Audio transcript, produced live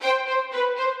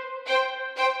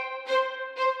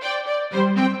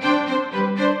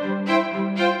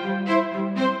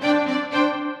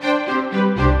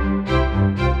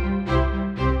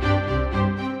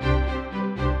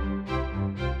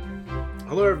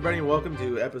everybody, and welcome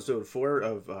to episode 4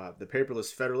 of the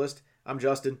Paperless Federalist. I'm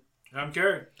Justin. I'm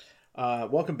Cary.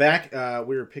 Welcome back.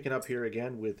 We're picking up here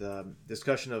again with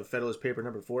discussion of Federalist paper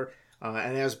number 4.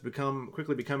 And as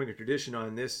quickly becoming a tradition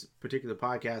on this particular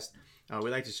podcast,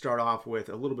 we like to start off with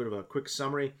a little bit of a quick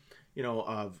summary,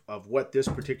 of what this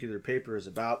particular paper is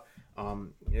about.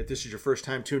 If this is your first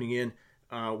time tuning in,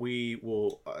 we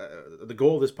will. The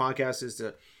goal of this podcast is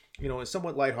to, a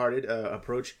somewhat lighthearted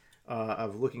approach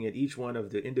of looking at each one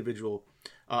of the individual,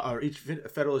 or each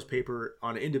Federalist paper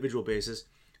on an individual basis,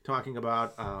 talking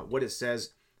about what it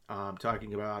says,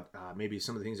 talking about maybe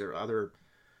some of the things that are other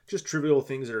just trivial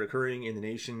things that are occurring in the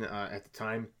nation at the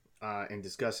time, and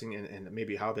discussing and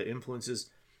maybe how that influences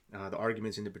the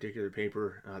arguments in the particular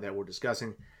paper that we're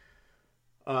discussing.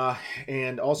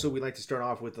 And also we'd like to start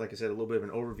off with, like I said, a little bit of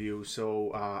an overview.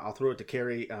 So I'll throw it to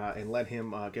Cary and let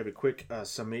him give a quick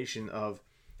summation of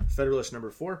Federalist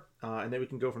number 4, and then we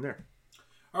can go from there.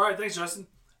 All right, thanks, Justin.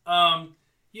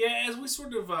 As we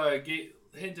sort of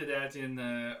hinted at in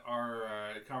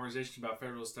our conversation about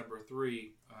Federalist number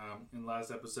 3 in the last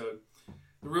episode,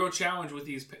 the real challenge with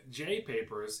these J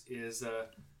papers is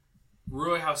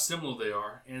really how similar they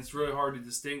are, and it's really hard to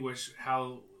distinguish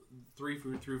how 3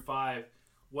 through 5,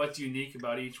 what's unique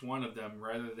about each one of them,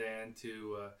 rather than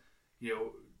to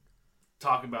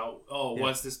talk about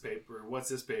what's this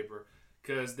paper,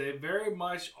 because they very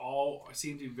much all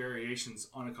seem to be variations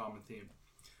on a common theme.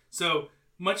 So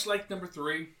much like number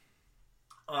 3,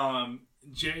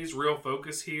 Jay's real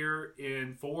focus here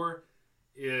in 4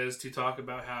 is to talk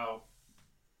about how,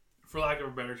 for lack of a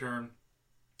better term,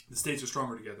 the states are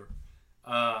stronger together.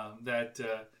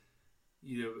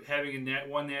 Having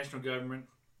one national government,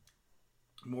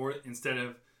 more instead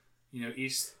of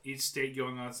each state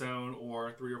going on its own,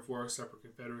 or 3 or 4 separate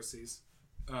confederacies,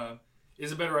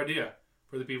 is a better idea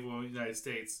for the people of the United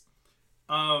States.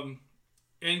 And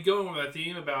going with a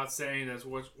theme about saying that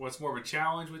what's more of a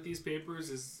challenge with these papers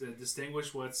is to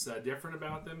distinguish what's different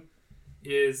about them,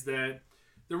 is that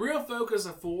the real focus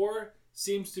of 4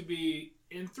 seems to be,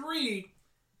 in 3,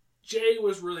 Jay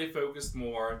was really focused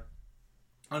more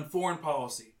on foreign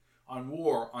policy, on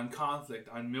war, on conflict,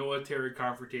 on military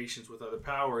confrontations with other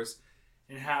powers,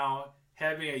 and how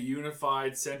having a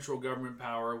unified central government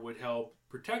power would help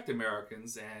protect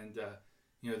Americans and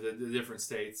the different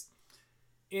states.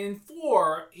 In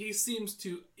 4, he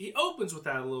opens with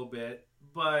that a little bit,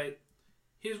 but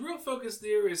his real focus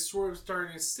there is sort of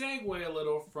starting to segue a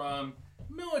little from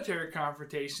military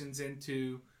confrontations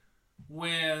into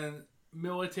when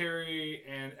military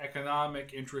and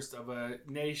economic interests of a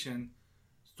nation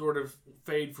sort of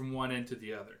fade from one end to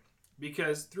the other.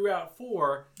 Because throughout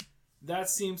 4, that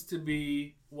seems to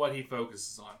be what he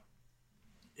focuses on.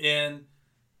 In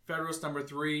Federalist number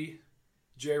 3,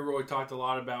 Jay Roy talked a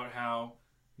lot about how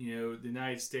the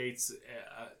United States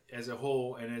as a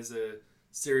whole and as a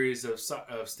series of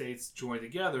states joined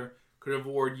together could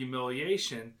avoid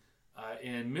humiliation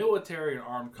in military and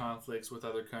armed conflicts with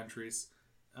other countries.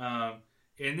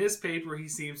 In this paper, he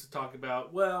seems to talk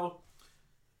about,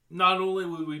 not only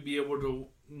would we be able to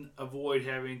avoid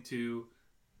having to,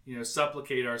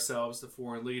 supplicate ourselves to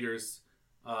foreign leaders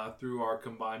through our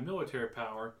combined military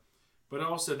power, but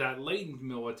also that latent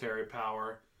military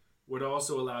power would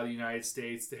also allow the United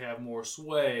States to have more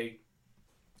sway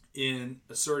in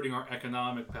asserting our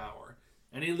economic power.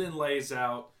 And he then lays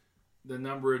out the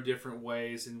number of different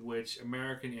ways in which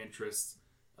American interests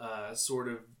sort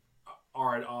of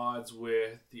are at odds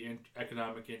with the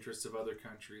economic interests of other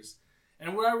countries.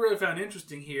 And what I really found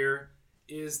interesting here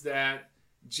is that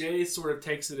Jay sort of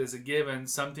takes it as a given,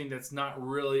 something that's not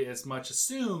really as much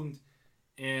assumed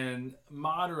in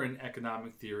modern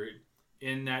economic theory,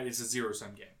 in that it's a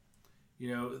zero-sum game.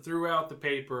 Throughout the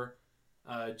paper,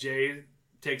 Jay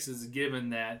takes it as a given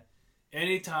that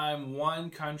anytime one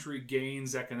country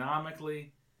gains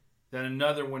economically, then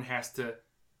another one has to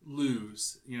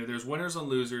lose. There's winners and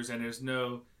losers, and there's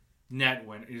no net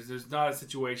win. There's not a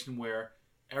situation where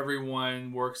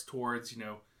everyone works towards,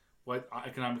 what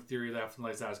economic theory often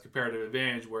lays out as comparative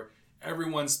advantage, where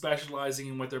everyone specializing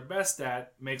in what they're best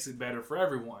at makes it better for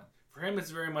everyone. For him,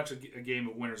 it's very much a game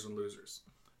of winners and losers.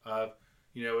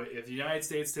 If the United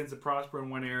States tends to prosper in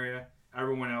one area,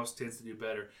 everyone else tends to do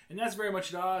better. And that's very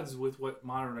much at odds with what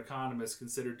modern economists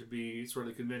consider to be sort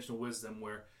of conventional wisdom,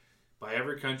 where by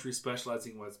every country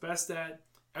specializing in what it's best at,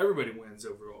 everybody wins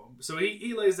overall. So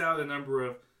he lays out a number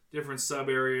of different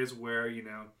sub-areas where,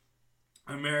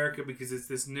 America, because it's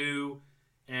this new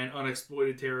and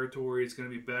unexploited territory, it's going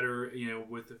to be better,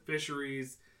 with the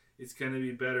fisheries. It's going to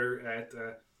be better at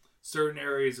certain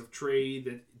areas of trade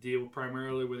that deal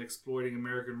primarily with exploiting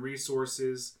American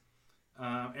resources.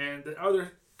 And the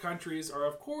other countries are,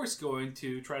 of course, going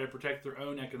to try to protect their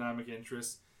own economic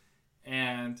interests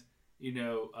and,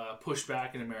 push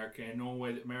back in America. And the only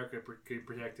way that America can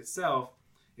protect itself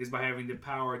is by having the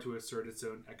power to assert its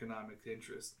own economic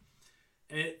interest.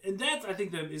 And that, I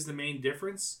think, is the main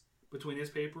difference between this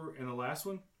paper and the last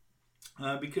one.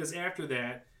 Because after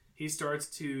that, he starts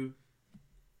to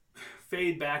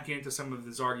fade back into some of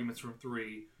his arguments from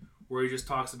 3, where he just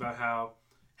talks about how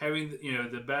having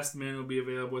the best men will be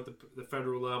available at the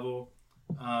federal level,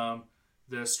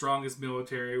 the strongest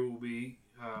military will be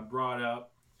brought up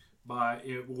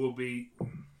will be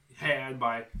had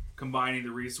by combining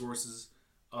the resources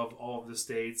of all of the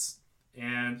states,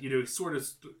 and it's sort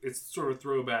of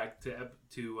throwback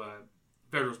to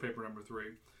Federalist Paper number 3.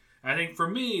 And I think for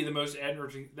me the most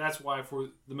interesting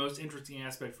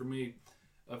aspect for me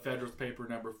of Federalist Paper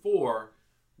number 4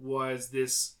 was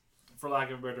this, for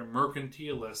lack of a better,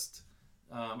 mercantilist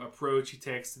approach he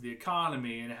takes to the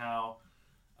economy, and how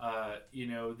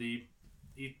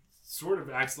he sort of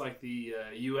acts like the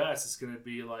U.S. is going to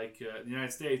be like the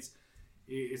United States.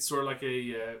 It's sort of like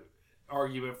a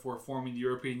argument for forming the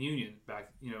European Union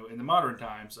back in the modern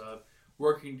times of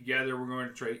working together. We're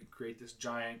going to create this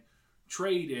giant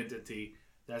trade entity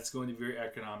that's going to be very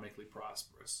economically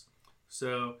prosperous.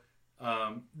 So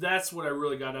that's what I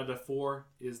really got out of 4,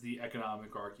 is the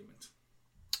economic argument.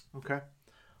 Okay.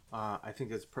 I think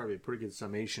that's probably a pretty good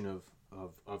summation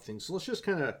of things. So let's just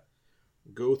kind of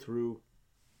go through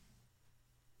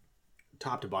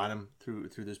top to bottom through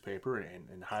this paper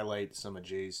and highlight some of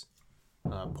Jay's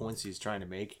points he's trying to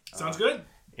make. Sounds good.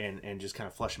 And just kind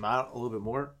of flesh them out a little bit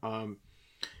more.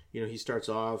 He starts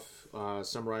off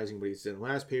summarizing what he said in the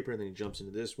last paper, and then he jumps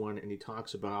into this one, and he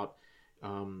talks about,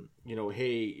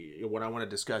 hey, what I want to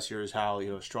discuss here is how,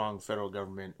 a strong federal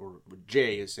government, or what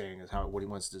Jay is saying is how what he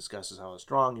wants to discuss is how a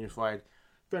strong, unified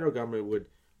federal government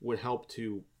would help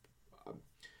to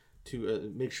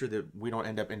make sure that we don't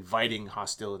end up inviting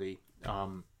hostility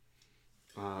through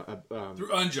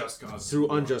unjust causes. Through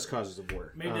unjust causes of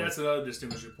war. Maybe that's another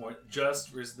distinguishing point.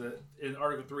 Just is in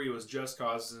Article 3 it was just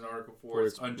causes, in Article 4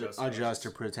 it's unjust causes. Unjust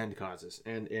or pretend causes.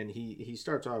 And he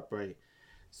starts off by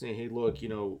saying, hey, look,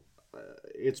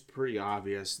 it's pretty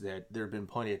obvious that there have been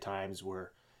plenty of times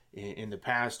where in the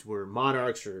past where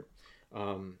monarchs are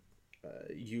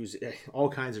use all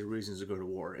kinds of reasons to go to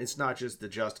war. It's not just the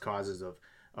just causes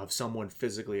of someone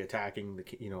physically attacking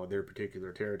their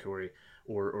particular territory,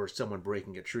 or someone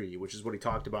breaking a tree, which is what he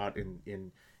talked about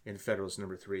in Federalist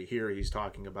number 3. Here he's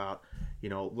talking about,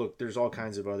 look, there's all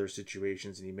kinds of other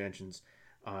situations, and he mentions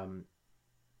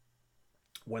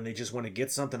when they just want to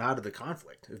get something out of the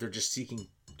conflict, if they're just seeking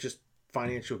just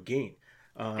financial gain.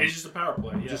 It's just a power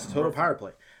play, yeah. Just a total power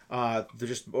play. They're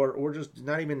just or just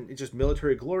not even just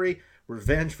military glory,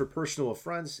 revenge for personal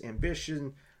affronts,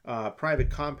 ambition, private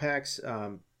compacts,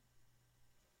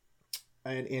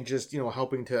 and just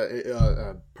helping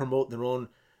to promote their own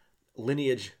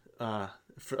lineage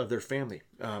of their family.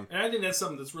 And I think that's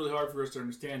something that's really hard for us to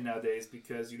understand nowadays,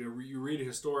 because you read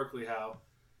historically how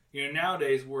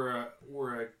nowadays we're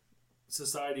a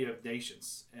society of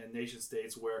nations and nation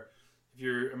states, where if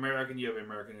you're American, you have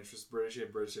American interests, British, you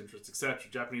have British interests, etc.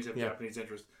 Japanese have Japanese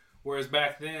interests. Whereas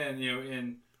back then,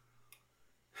 in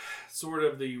sort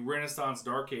of the Renaissance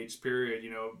Dark Age period,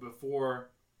 before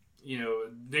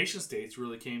nation states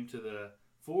really came to the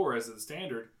fore as the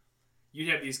standard, you'd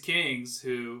have these kings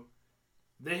who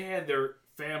they had their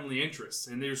family interests,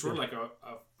 and they were sort of like a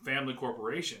family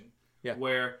corporation,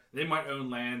 where they might own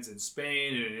lands in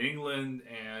Spain and in England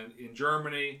and in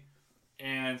Germany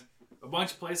and a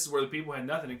bunch of places where the people had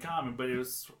nothing in common, but it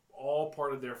was all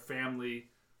part of their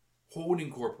family holding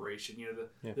corporation.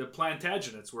 The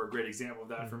Plantagenets were a great example of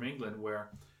that from England, where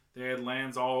they had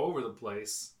lands all over the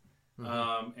place.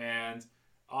 And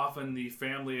often the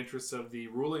family interests of the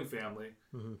ruling family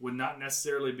would not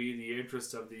necessarily be the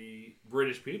interests of the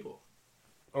British people.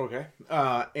 Okay,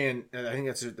 and I think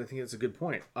that's a good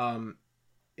point.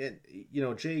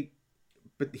 Jay,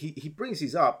 but he brings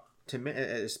these up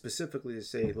to specifically to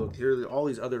say, look, here are all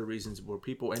these other reasons where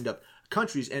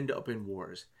countries end up in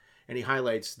wars, and he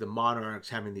highlights the monarchs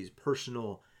having these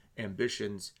personal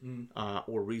ambitions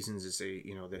or reasons to say,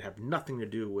 that have nothing to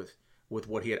do with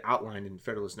what he had outlined in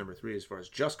Federalist number 3 as far as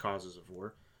just causes of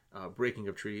war, breaking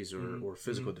of trees or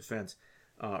physical defense,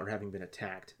 or having been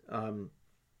attacked.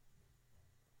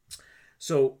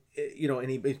 So,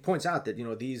 and he points out that,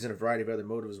 these and a variety of other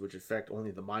motives which affect only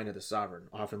the mind of the sovereign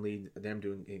often lead them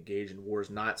to engage in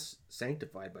wars not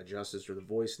sanctified by justice or the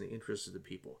voice and the interests of the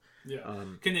people. Yeah.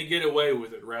 Can they get away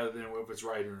with it rather than if it's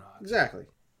right or not? Exactly.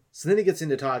 So then Jay gets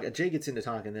into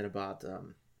talking then about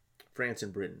France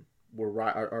and Britain.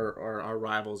 are our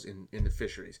rivals in the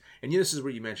fisheries. And this is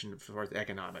where you mentioned as far as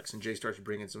economics, and Jay starts to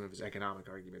bring in some of his economic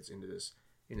arguments into this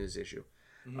issue.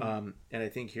 And I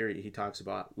think here he talks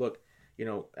about, look,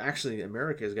 actually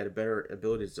America has got a better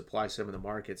ability to supply some of the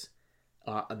markets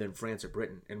than France or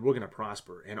Britain, and we're going to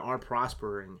prosper. And our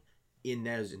prospering in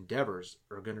those endeavors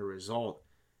are going to result,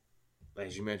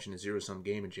 as you mentioned, a zero-sum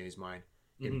game in Jay's mind,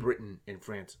 in Britain and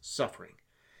France suffering.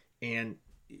 And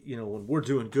when we're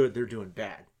doing good, they're doing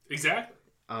bad. Exactly.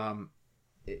 And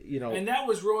that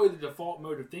was really the default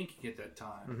mode of thinking at that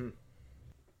time.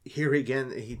 Here again,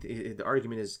 the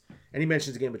argument is, and he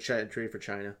mentions again with trade for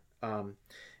China, in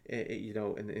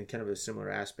kind of a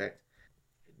similar aspect,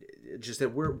 just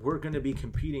that we're going to be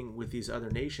competing with these other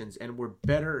nations, and we're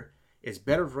better. It's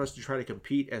better for us to try to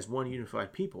compete as one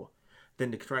unified people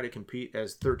than to try to compete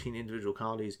as 13 individual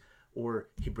colonies. Or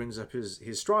he brings up his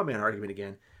straw man argument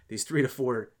again, these 3 to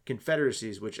 4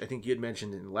 confederacies, which I think you had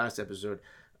mentioned in the last episode.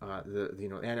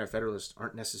 The anti-federalists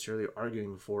aren't necessarily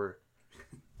arguing for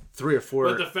 3 or 4.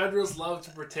 But the Federalists love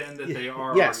to pretend that they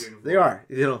are. Yes, arguing for they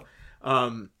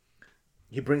are.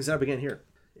 He brings it up again here.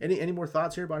 Any more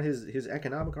thoughts here about his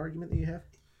economic argument that you have?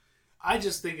 I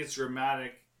just think it's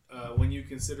dramatic when you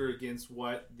consider against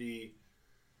what the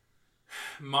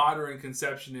modern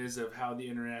conception is of how the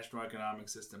international economic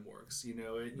system works.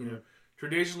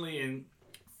 Traditionally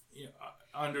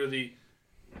under the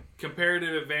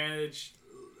comparative advantage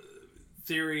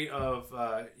theory of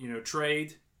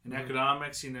trade and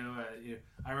economics. I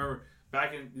remember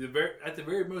back in at the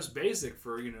very most basic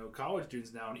for college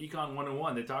students now in Econ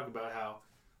 101, they talk about how,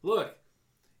 look,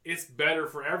 it's better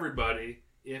for everybody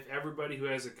if everybody who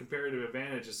has a comparative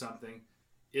advantage of something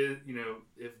is,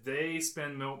 if they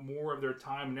spend more of their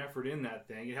time and effort in that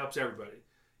thing, it helps everybody.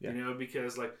 Yeah.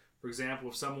 Because, like, for example,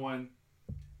 if someone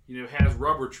has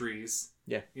rubber trees,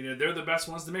 they're the best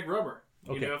ones to make rubber.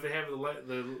 Okay. If they have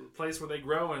the place where they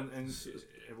grow and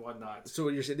whatnot. So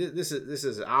what you're saying, this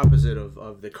is the opposite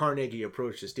of the Carnegie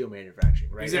approach to steel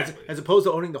manufacturing, right? Exactly. As opposed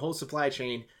to owning the whole supply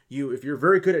chain, if you're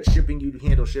very good at shipping, you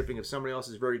handle shipping. If somebody else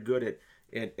is very good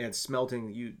at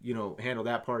smelting, you handle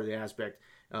that part of the aspect.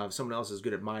 If someone else is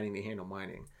good at mining, they handle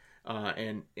mining.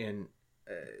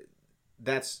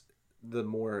 That's the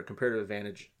more comparative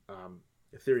advantage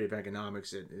theory of economics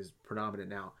that is predominant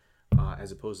now.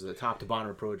 As opposed to the top to bottom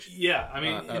approach. Yeah, I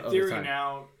mean, in theory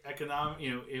now, economic,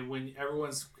 when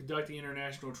everyone's conducting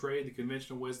international trade, the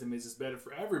conventional wisdom is it's better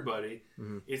for everybody.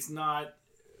 Mm-hmm. It's not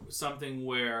something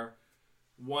where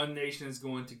one nation is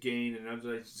going to gain and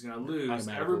another nation is going to lose.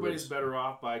 Everybody's better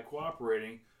off by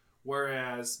cooperating.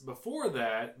 Whereas before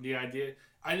that, the idea,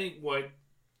 I think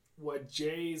what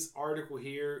Jay's article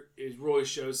here is really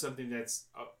shows something that's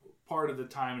a part of the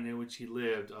time in which he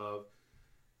lived of.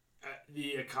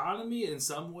 The economy, in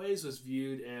some ways, was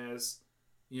viewed as,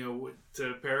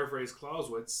 to paraphrase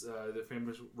Clausewitz, the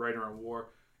famous writer on war,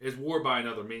 as war by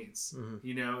another means.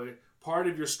 Mm-hmm. Part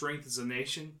of your strength as a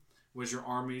nation was your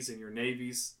armies and your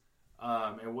navies,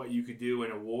 and what you could do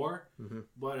in a war. Mm-hmm.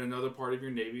 But another part of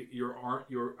your navy,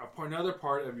 another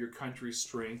part of your country's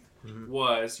strength mm-hmm.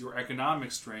 was your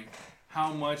economic strength.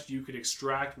 How much you could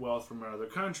extract wealth from another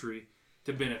country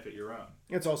to benefit your own.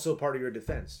 It's also part of your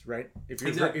defense, right? If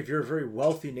you're a very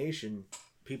wealthy nation,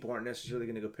 people aren't necessarily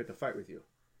going to go pick a fight with you.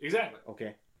 Exactly.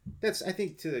 Okay. That's, I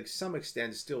think, to some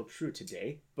extent still true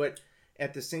today. But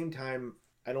at the same time,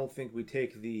 I don't think we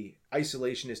take the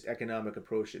isolationist economic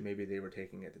approach that maybe they were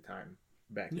taking at the time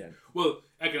back then. Well,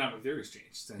 economic theory's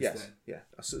changed since then. Yeah.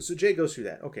 So Jay goes through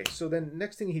that. Okay. So then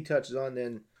next thing he touches on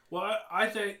then... Well, I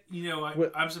think,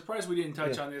 I'm surprised we didn't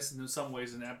touch on this in some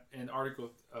ways in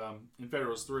article in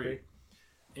Federalist 3,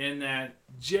 in that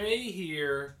Jay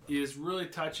here is really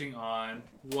touching on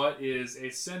what is a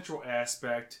central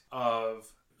aspect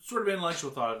of sort of intellectual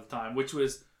thought at the time, which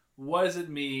was, what does it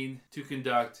mean to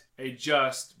conduct a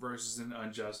just versus an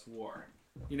unjust war?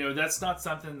 That's not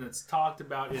something that's talked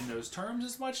about in those terms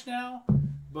as much now,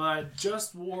 but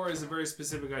just war is a very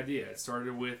specific idea. It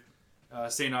started with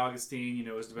St. Augustine,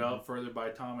 was developed further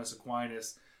by Thomas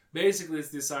Aquinas. Basically, it's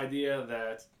this idea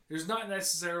that there's not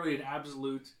necessarily an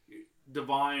absolute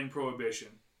divine prohibition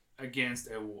against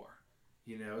a war.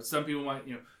 Some people might,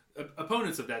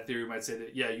 opponents of that theory might say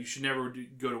that, you should never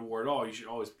go to war at all. You should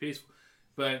always be peaceful.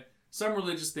 But some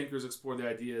religious thinkers explore the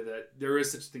idea that there is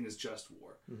such a thing as just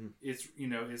war. Mm-hmm.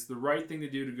 It's the right thing to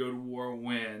do to go to war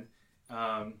when.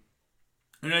 And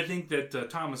I think that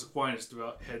Thomas Aquinas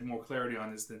had more clarity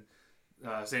on this than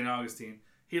St. Augustine.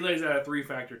 He lays out a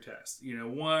 3-factor test.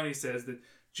 One, he says that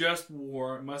just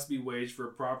war must be waged for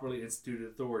a properly instituted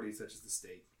authority such as the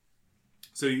state.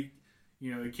 So,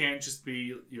 it can't just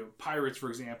be, pirates, for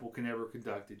example, can never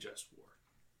conduct a just war.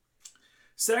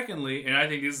 Secondly, and I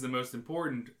think this is the most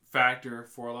important factor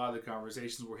for a lot of the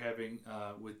conversations we're having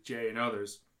with Jay and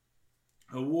others,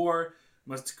 a war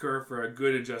must occur for a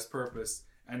good and just purpose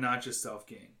and not just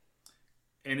self-gain.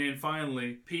 And then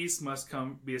finally, peace must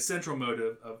be a central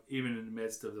motive of even in the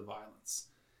midst of the violence.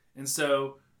 And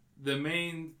so the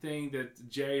main thing that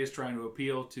Jay is trying to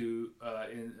appeal to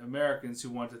in Americans who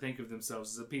want to think of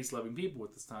themselves as a peace-loving people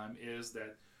at this time is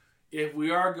that if we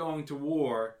are going to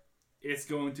war, it's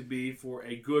going to be for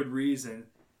a good reason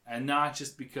and not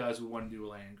just because we want to do a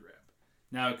land grab.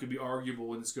 Now, it could be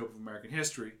arguable in the scope of American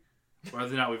history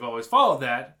whether or not we've always followed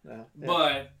that,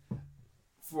 but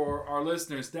for our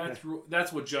listeners,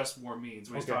 that's what just war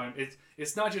means. When he's talking,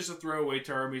 it's not just a throwaway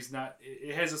term.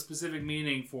 It has a specific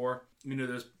meaning for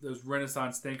those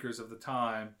Renaissance thinkers of the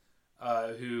time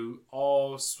who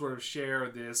all sort of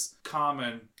share this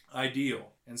common ideal,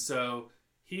 and so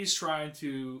he's trying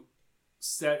to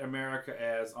set America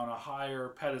as on a higher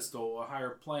pedestal, a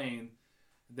higher plane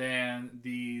than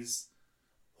these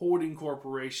holding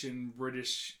corporation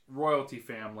British royalty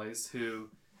families who,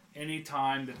 any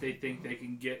time that they think they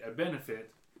can get a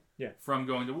benefit from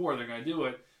going to war, they're going to do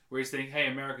it. Where he's thinking, hey,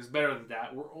 America's better than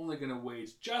that. We're only going to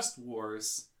wage just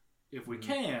wars if we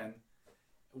can,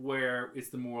 where it's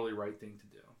the morally right thing to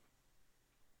do.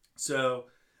 So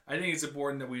I think it's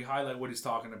important that we highlight what he's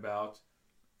talking about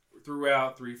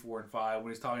throughout 3, 4, and 5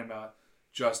 when he's talking about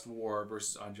just war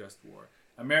versus unjust war.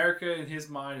 America, in his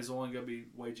mind, is only going to be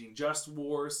waging just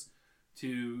wars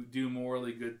to do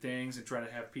morally good things and try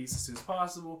to have peace as soon as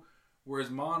possible, whereas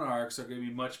monarchs are going to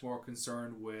be much more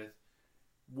concerned with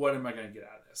what am I going to get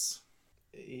out of this.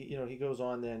 He goes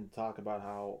on then to talk about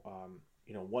how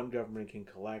one government can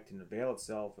collect and avail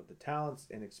itself of the talents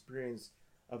and experience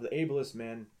of the ablest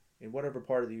men in whatever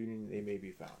part of the Union they may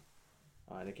be found.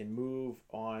 And it can move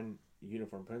on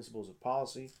uniform principles of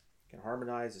policy, can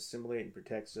harmonize, assimilate, and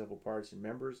protect several parts and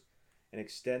members, and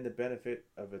extend the benefit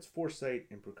of its foresight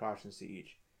and precautions to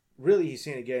each. Really, he's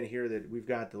saying again here that we've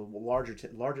got the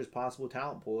largest possible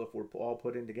talent pool if we're all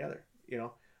put in together.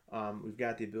 We've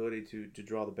got the ability to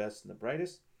draw the best and the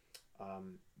brightest.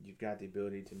 You've got the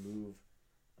ability to move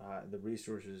the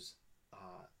resources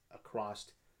across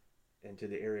into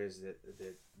the areas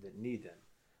that need them.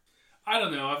 I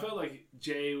don't know. I felt like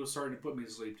Jay was starting to put me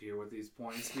to sleep here with these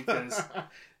points because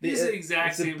these are the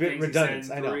exact same things he said in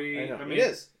 3. I mean, it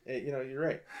is. You're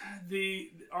right.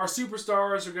 Our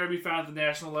superstars are going to be found at the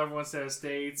national level instead of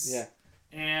states. Yeah.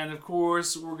 And, of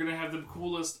course, we're going to have the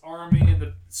coolest army and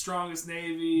the strongest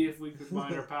navy if we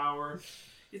combine our power.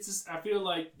 It's just, I feel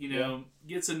like,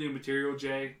 get some new material,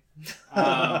 Jay.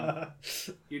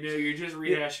 You're just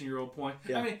rehashing your old point.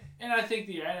 Yeah. I mean, and I think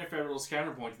the anti-federalist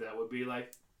counterpoint to that would be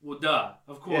like, well, duh,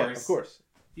 of course. Yeah, of course.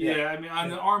 Yeah, I mean,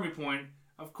 on the Army point,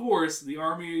 of course, the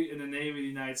Army and the Navy of the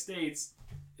United States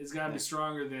is going to be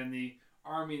stronger than the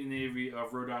Army and the Navy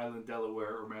of Rhode Island,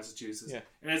 Delaware, or Massachusetts. Yeah.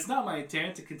 And it's not my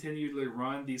intent to continually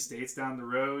run these states down the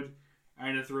road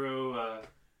and to throw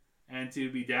and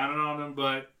to be down on them,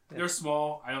 but they're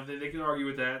small. I don't think they can argue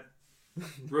with that.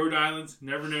 Rhode Island's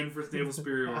never known for its naval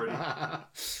superiority.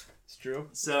 It's true.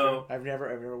 So I've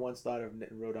never once thought of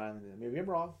Rhode Island. Maybe I'm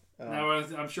wrong. No,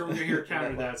 I'm sure we're going to hear a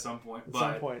counter to that at some point.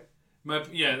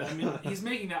 He's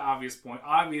making that obvious point.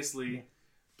 Obviously,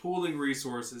 pooling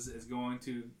resources is going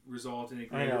to result in a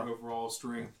greater overall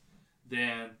strength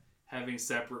than having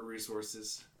separate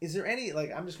resources. Is there any,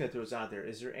 I'm just going to throw this out there,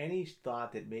 is there any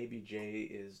thought that maybe Jay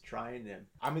is trying to,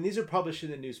 I mean, these are published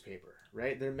in the newspaper,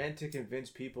 right? They're meant to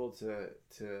convince people to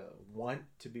want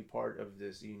to be part of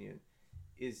this union.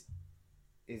 Is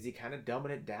he kind of dumbing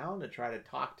it down to try to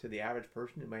talk to the average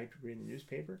person who might be reading the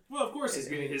newspaper? Well, of course he's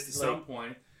getting his to some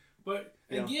point. But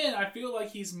again, I feel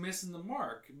like he's missing the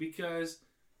mark because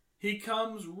he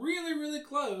comes really, really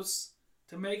close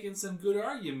to making some good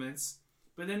arguments,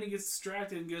 but then he gets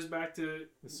distracted and goes back to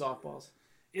the softballs.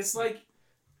 It's like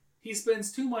he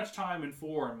spends too much time in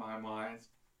 4 in my mind.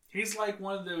 He's like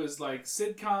one of those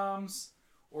sitcoms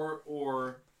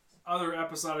or other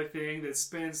episodic thing that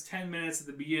spends 10 minutes at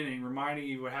the beginning reminding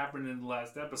you what happened in the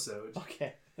last episode.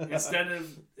 Okay. Instead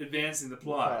of advancing the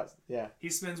plot. Yeah. He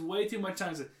spends way too much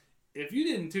time. If you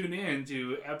didn't tune in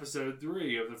to episode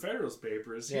 3 of the Federalist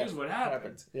Papers, here's what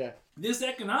happened. Yeah. This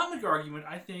economic argument,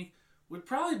 I think, would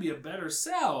probably be a better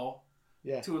sell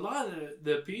to a lot of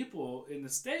the people in the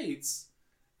States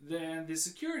than the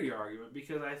security argument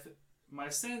because my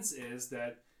sense is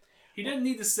that he didn't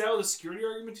need to sell the security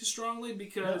argument too strongly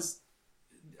because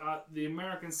the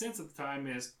American sense at the time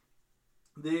is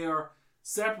they are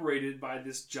separated by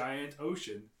this giant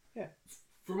ocean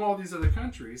from all these other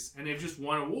countries, and they've just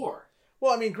won a war.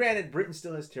 Well, I mean, granted, Britain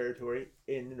still has territory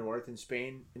in the north, and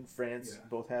Spain and France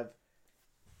both have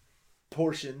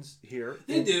portions here.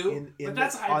 They do, but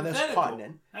that's hypothetical. On this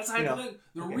continent. That's hypothetical.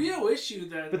 The real issue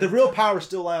but the real power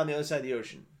still lie on the other side of the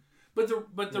ocean. But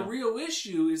the real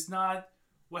issue is not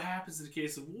what happens in the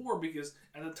case of war, because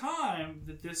at the time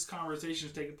that this conversation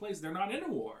is taking place, they're not in a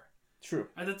war. True.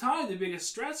 At the time, the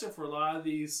biggest stressor for a lot of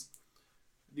these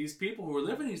people who are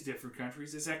living in these different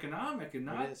countries is economic and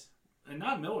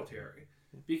not military,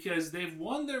 because they've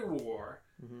won their war.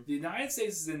 Mm-hmm. The United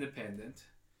States is independent,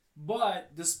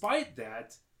 but despite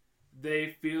that,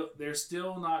 they feel they're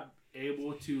still not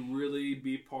able to really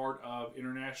be part of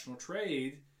international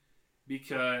trade,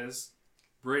 because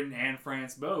Britain and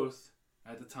France both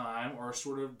at the time are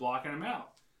sort of blocking them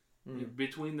out.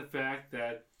 Between the fact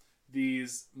that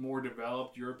these more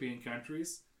developed European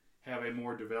countries have a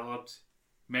more developed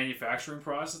manufacturing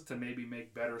process to maybe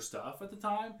make better stuff at the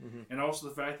time, and also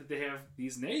the fact that they have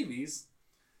these navies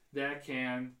that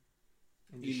can...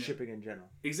 And just shipping in general.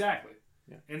 Exactly.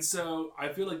 Yeah. And so I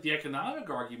feel like the economic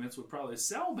arguments would probably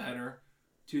sell better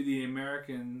to the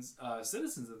American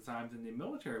citizens at the time than the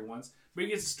military ones. But he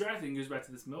gets distracted and goes back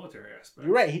to this military aspect.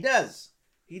 You're right, he does.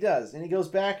 He does. And he goes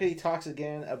back and he talks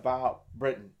again about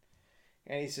Britain.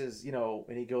 And he says,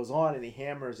 and he goes on and he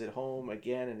hammers it home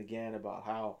again and again about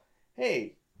how,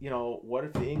 hey, what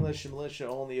if the English militia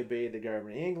only obeyed the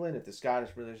government of England, if the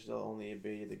Scottish militia only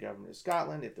obeyed the government of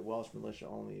Scotland, if the Welsh militia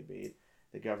only obeyed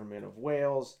the government of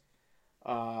Wales,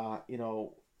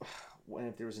 when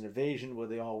if there was an invasion, would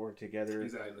they all work together,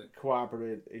 exactly,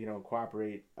 cooperate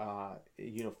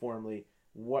uniformly?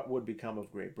 What would become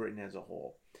of Great Britain as a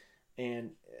whole?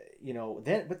 And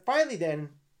but finally, then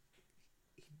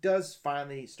he does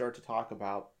finally start to talk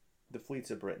about the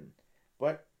fleets of Britain,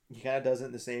 but he kind of does it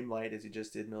in the same light as he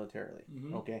just did militarily.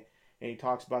 Mm-hmm. Okay, and he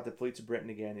talks about the fleets of Britain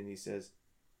again, and he says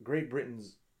Great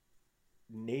Britain's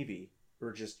navy,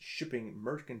 or just shipping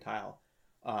mercantile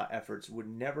efforts, would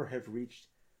never have reached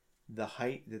the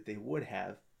height that they would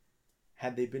have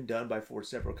had they been done by 4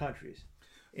 separate countries.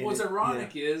 And what's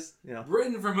ironic is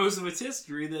Britain, for most of its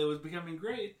history that it was becoming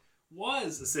great,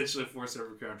 was essentially 4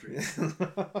 separate countries.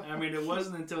 I mean, it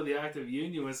wasn't until the Act of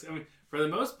Union was... I mean, for the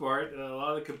most part, a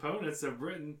lot of the components of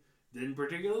Britain didn't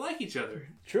particularly like each other.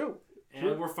 True.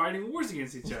 And were fighting wars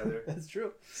against each other. That's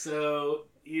true. So,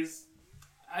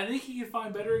 I think he can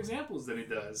find better examples than he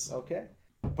does. Okay.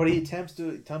 But he attempts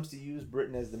to use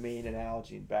Britain as the main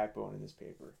analogy and backbone in this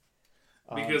paper.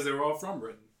 Because they were all from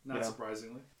Britain, not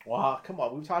surprisingly. Wow, come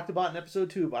on. We've talked about in episode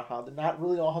 2 about how they're not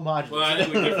really all homogenous. Well, I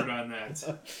think we differed on that.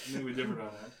 I mean,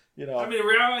 the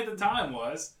reality at the time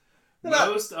was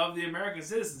most of the American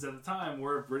citizens at the time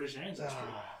were of British ancestry.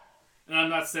 And I'm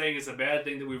not saying it's a bad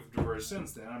thing that we've diverged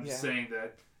since then. I'm just saying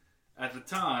that at the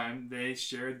time, they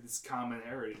shared this common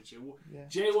heritage.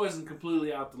 Jay wasn't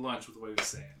completely out to lunch with what he was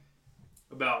saying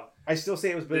about. I still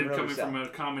say it was a bit of an coming oversell. From a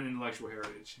common intellectual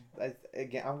heritage.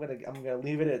 I'm gonna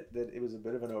leave it at that. It was a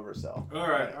bit of an oversell. All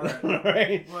right. All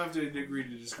right. We'll have to agree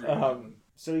to disagree.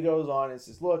 So he goes on and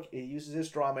says, "Look," he uses his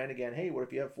straw man again. Hey, what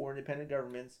if you have 4 independent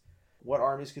governments? What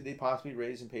armies could they possibly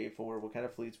raise and pay for? What kind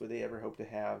of fleets would they ever hope to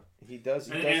have? He does.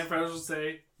 And Federalists will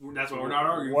say that's why we're not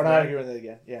arguing. We're not arguing that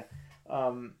again. Yeah.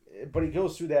 But he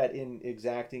goes through that in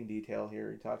exacting detail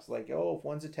here. He talks like, if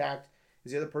one's attacked,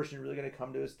 is the other person really going to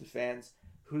come to his defense?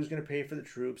 Who's going to pay for the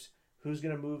troops? Who's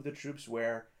going to move the troops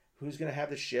where? Who's going to have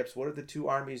the ships? What if the 2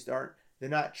 armies they're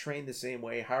not trained the same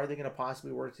way? How are they going to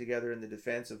possibly work together in the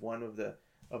defense of one of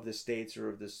the states or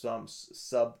of the some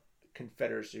sub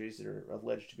confederacies that are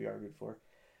alleged to be argued for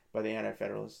by the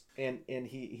anti-federalists? And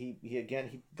he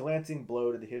glancing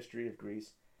blow to the history of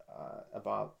Greece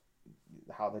about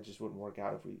how that just wouldn't work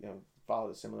out if we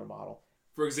followed a similar model.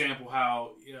 For example,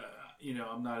 how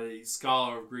I'm not a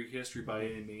scholar of Greek history by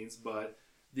any means, but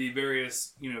the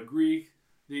various Greek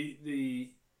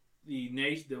the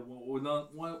nation that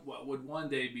what would one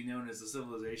day be known as the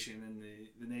civilization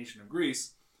in the nation of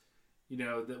Greece,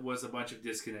 that was a bunch of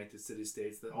disconnected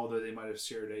city-states that, although they might have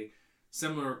shared a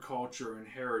similar culture and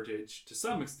heritage to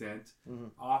some extent,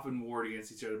 often warred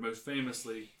against each other. Most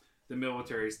famously, the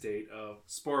military state of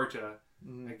Sparta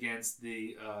against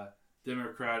the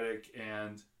democratic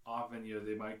and often,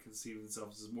 they might conceive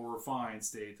themselves as more refined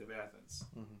state of Athens.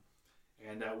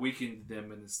 And that weakened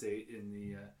them in the state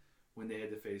when they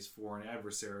had to face foreign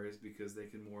adversaries, because they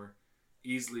can more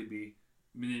easily be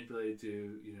manipulated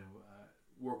to,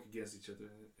 work against each other's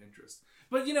interests.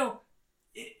 But,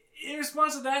 in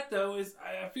response to that, though, is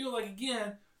I feel like,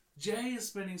 again, Jay is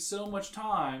spending so much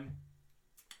time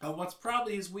on what's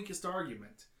probably his weakest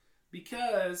argument.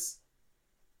 Because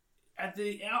at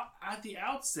the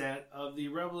outset of the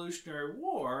Revolutionary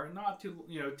War, not too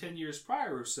 10 years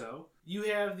prior or so, you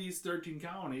have these 13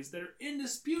 colonies that are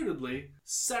indisputably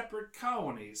separate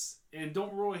colonies and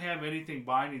don't really have anything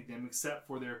binding them except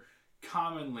for their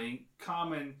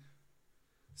common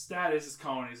status as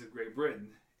colonies of Great Britain.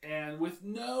 And with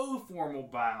no formal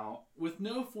binds,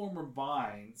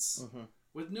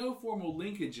 with no formal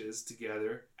linkages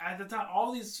together, at the time,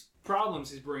 all these problems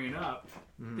he's bringing up,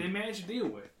 they managed to deal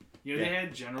with. They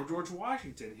had General George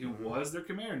Washington, who was their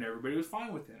commander, and everybody was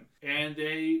fine with him. And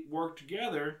they worked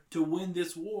together to win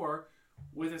this war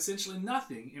with essentially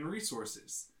nothing in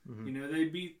resources. They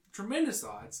beat tremendous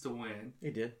odds to win. They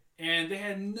did. And they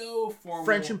had no formal...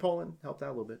 French and Poland helped out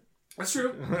a little bit. That's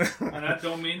true. And I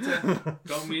don't mean to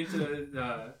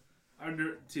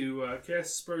cast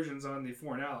aspersions on the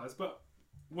foreign allies, but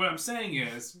what I'm saying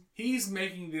is he's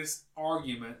making this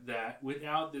argument that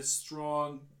without this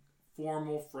strong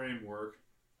formal framework,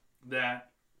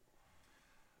 that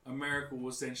America will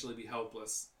essentially be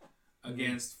helpless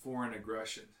against foreign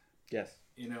aggression. Yes.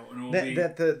 And it will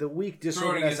that the weak,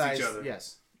 disorganized each other.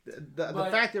 Yes. The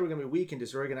fact that we're going to be weak and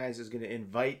disorganized is going to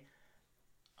invite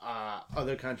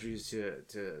other countries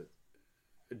to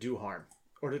do harm,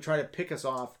 or to try to pick us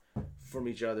off from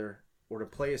each other, or to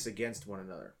play us against one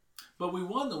another. But we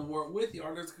won the war with the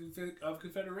Articles of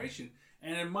Confederation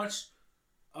and a much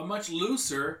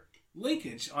looser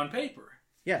linkage on paper.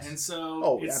 Yes. And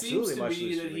so it seems to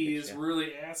me that he is linkage,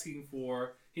 really asking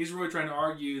for. He's really trying to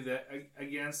argue that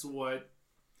against what.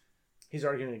 He's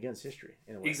arguing against history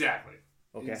in a way. Exactly.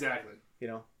 Okay. Exactly.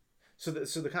 So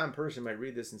the common person might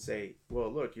read this and say,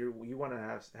 "Well, look, you want to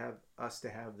have us to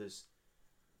have this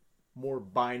more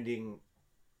binding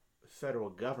federal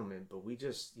government, but we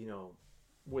just,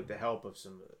 with the help of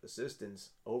some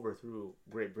assistance, overthrew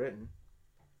Great Britain,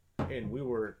 and we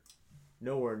were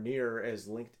nowhere near as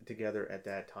linked together at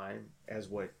that time as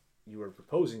what you were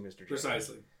proposing, Mr. Jackson."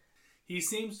 Precisely. He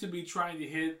seems to be trying to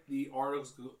hit the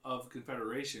Articles of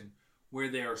Confederation where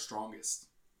they are strongest.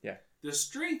 Yeah. The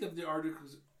strength of the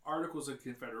Articles of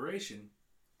Confederation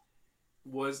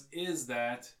was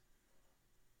that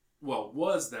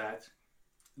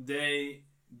they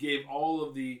gave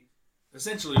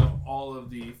essentially all of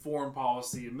the foreign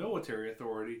policy and military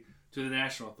authority to the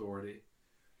national authority.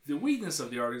 The weakness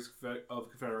of the Articles of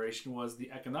Confederation was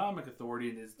the economic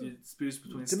authority and its disputes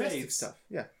between domestic states. Stuff,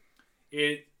 yeah.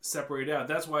 It separated out.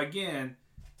 That's why, again,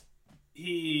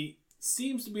 he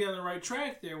seems to be on the right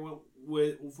track there.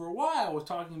 For a while, was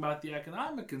talking about the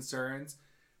economic concerns,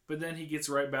 but then he gets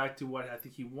right back to what I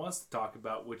think he wants to talk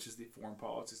about, which is the foreign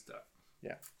policy stuff.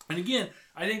 Yeah. And again,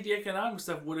 I think the economic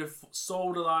stuff would have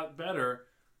sold a lot better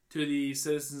to the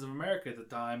citizens of America at the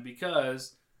time,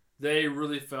 because they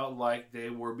really felt like they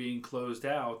were being closed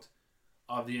out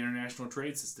of the international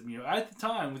trade system. At the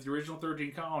time, with the original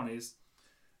 13 colonies,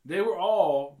 they were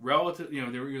all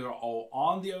they were either all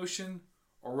on the ocean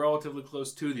or relatively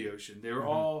close to the ocean. They were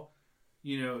all,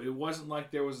 it wasn't like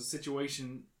there was a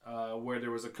situation where there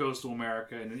was a coastal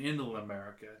America and an inland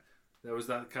America. There was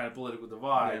that kind of political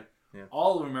divide. Yeah.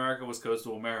 All of America was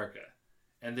coastal America,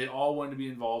 and they all wanted to be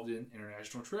involved in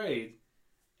international trade.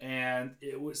 And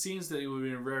it seems that it would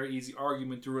be a very easy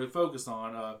argument to really focus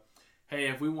on, hey,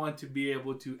 if we want to be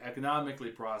able to economically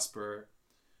prosper,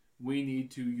 we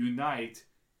need to unite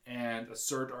and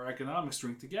assert our economic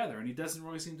strength together. And he doesn't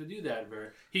really seem to do that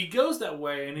he goes that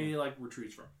way, and then he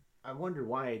retreats from it. I wonder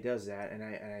why he does that, and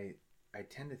I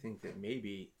tend to think that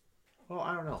maybe,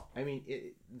 I don't know. I mean,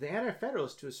 the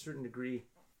Anti-Federalists, to a certain degree,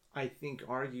 I think,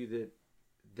 argue that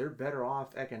they're better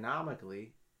off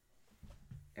economically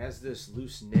as this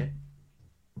loose-knit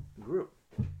group.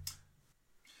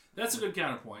 That's a good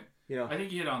counterpoint. I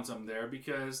think you hit on something there,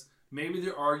 because maybe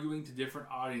they're arguing to different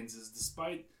audiences.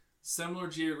 Despite similar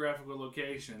geographical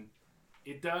location,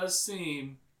 it does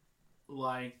seem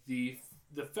like the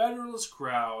Federalist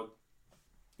crowd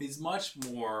is much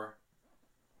more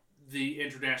the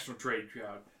international trade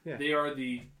crowd. Yeah. They are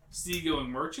the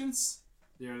seagoing merchants.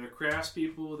 They are the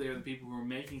craftspeople. They are the people who are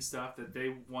making stuff that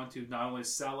they want to not only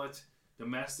sell it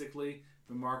domestically,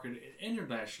 but market it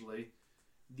internationally.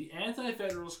 The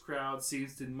anti-federalist crowd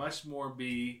seems to much more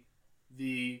be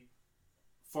the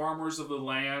farmers of the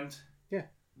land. Yeah.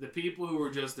 The people who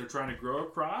are they're trying to grow a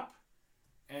crop,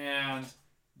 and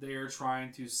they are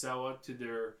trying to sell it to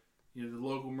their, the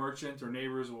local merchant or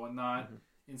neighbors or whatnot,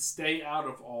 and stay out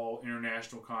of all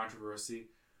international controversy.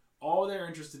 All they're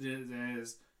interested in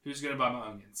is who's going to buy my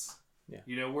onions.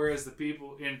 Yeah. Whereas the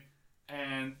people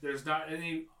and there's not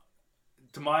any,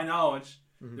 to my knowledge,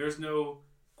 there's no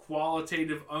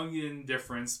qualitative onion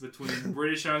difference between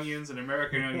British onions and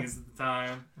American onions at the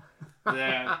time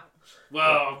that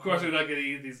Well, of course we're not going to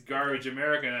eat these garbage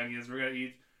American onions. We're going to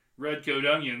eat red coat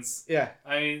onions. Yeah.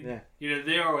 I mean,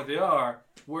 they are what they are.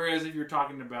 Whereas if you're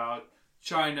talking about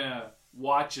China,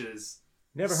 watches,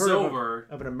 never heard silver,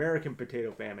 of an American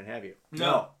potato famine, have you?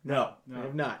 No. I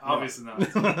have not. Obviously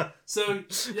not. So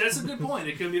that's a good point.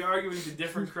 It could be arguing to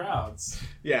different crowds.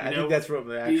 Yeah, I think that's what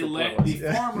the actual point was.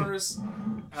 The farmers,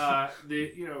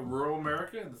 rural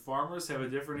America, the farmers have a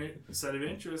different set of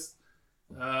interests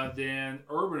than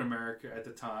urban America at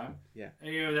the time. Yeah.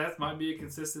 And that might be a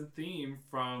consistent theme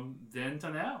from then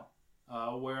to now,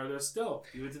 where there's still,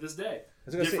 even to this day,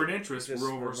 different interests,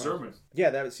 rural versus urban. Yeah,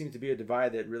 that seems to be a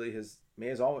divide that really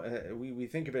we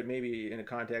think of it maybe in a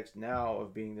context now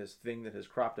of being this thing that has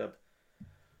cropped up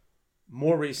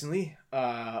more recently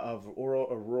of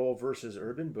rural versus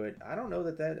urban, but I don't know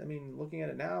looking at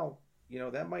it now,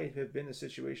 that might have been a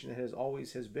situation that has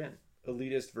always been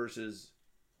elitist versus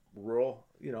rural,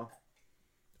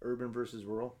 urban versus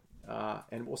rural,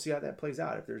 and we'll see how that plays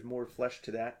out. If there's more flesh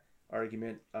to that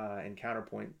argument and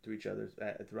counterpoint to each other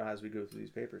as we go through these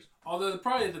papers. Although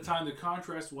probably at the time the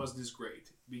contrast wasn't as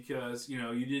great because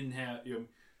you didn't have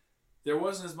there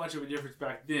wasn't as much of a difference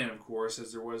back then, of course,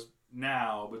 as there was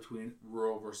now between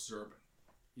rural versus urban.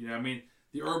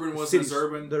 The urban wasn't as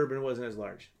urban. The urban wasn't as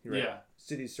large. You're right. Yeah.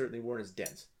 Cities certainly weren't as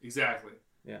dense. Exactly.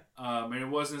 Yeah. And it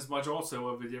wasn't as much also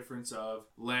of a difference of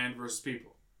land versus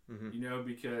people. Mm-hmm.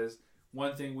 Because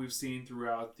one thing we've seen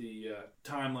throughout the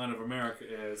timeline of America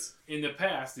is, in the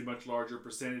past, a much larger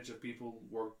percentage of people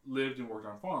lived and worked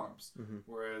on farms. Mm-hmm.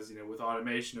 Whereas, with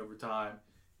automation over time,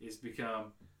 it's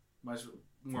become much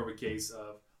more of a case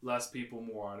of less people,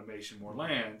 more automation, more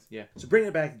land. Yeah. So bringing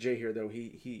it back to Jay here, though,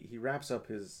 he wraps up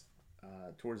his,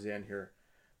 towards the end here,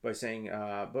 by saying,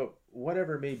 but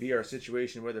whatever may be our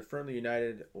situation, whether firmly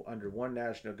united under one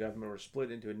national government or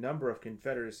split into a number of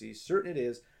confederacies, certain it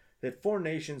is that foreign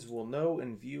nations will know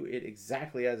and view it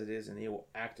exactly as it is, and they will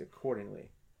act accordingly.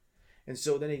 And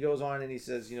so then he goes on and he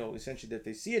says, essentially that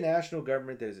they see a national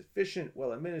government that is efficient,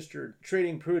 well administered,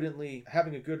 trading prudently,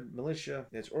 having a good militia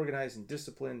that's organized and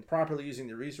disciplined, properly using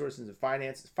the resources and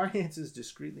finances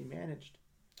discreetly managed,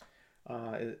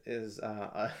 is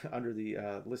under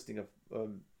the listing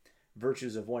of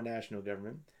virtues of one national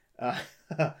government,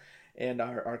 and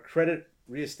our credit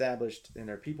reestablished and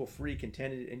our people free,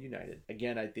 contented, and united.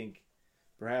 Again, I think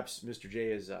perhaps Mr.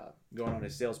 J is going on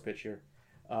his sales pitch here.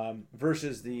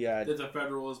 Versus the that the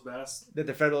federal is best. That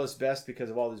the federal is best because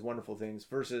of all these wonderful things.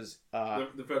 Versus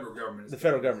the federal government. The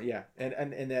federal government, yeah,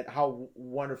 and that how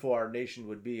wonderful our nation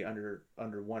would be under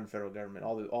one federal government.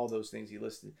 All those things he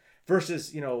listed.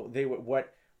 Versus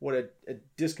what a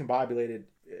discombobulated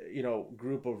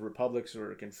group of republics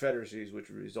or confederacies which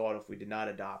would result if we did not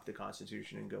adopt the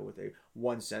Constitution and go with a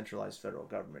one centralized federal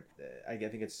government. I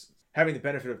think it's having the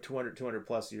benefit of 200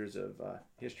 plus years of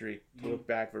history to look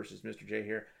back versus Mr. J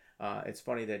here. It's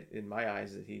funny that in my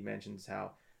eyes that he mentions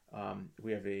how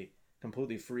we have a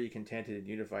completely free, contented, and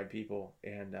unified people,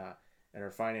 and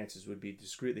our finances would be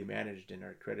discreetly managed and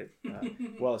our credit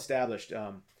well established.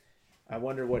 I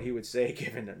wonder what he would say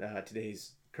given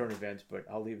today's current events, but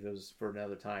I'll leave those for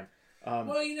another time.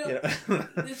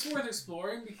 It's worth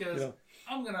exploring because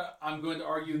I'm going to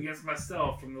argue against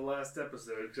myself from the last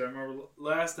episode. Because I remember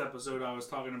last episode I was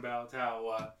talking about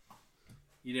how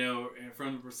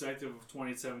from the perspective of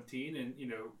 2017 and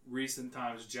recent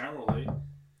times generally,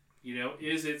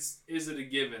 is it a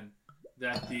given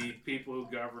that the people who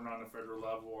govern on a federal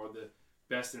level are the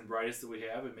best and brightest that we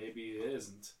have? And maybe it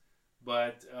isn't,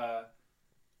 but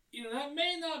that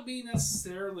may not be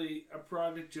necessarily a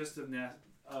product just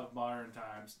of modern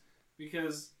times,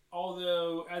 because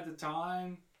although at the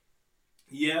time,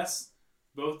 yes,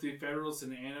 both the Federalists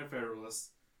and the Anti-Federalists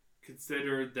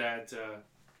considered that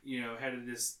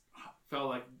felt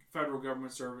like federal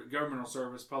governmental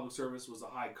service, public service was a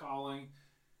high calling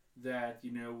that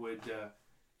would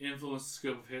influence the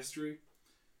scope of history.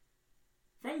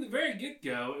 From the very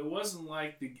get-go, it wasn't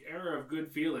like the era of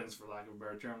good feelings, for lack of a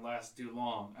better term, lasted too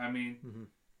long. I mean,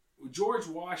 George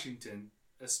Washington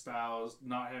espoused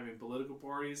not having political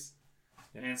parties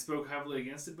and spoke heavily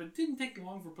against it, but it didn't take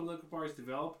long for political parties to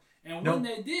develop. And when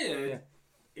they did,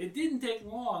 it didn't take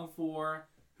long for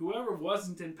whoever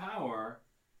wasn't in power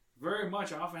very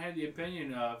much often had the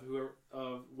opinion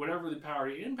of whatever the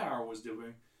party in power was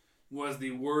doing was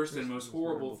the worst and most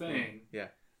horrible thing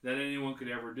that anyone could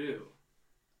ever do.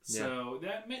 So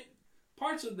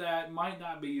parts of that might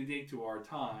not be unique to our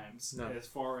times, as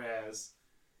far as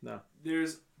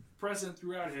there's precedent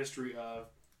throughout history of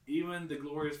even the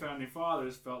glorious founding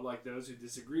fathers felt like those who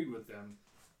disagreed with them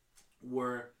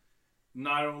were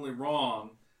not only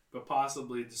wrong, but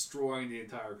possibly destroying the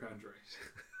entire country.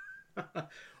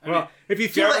 If you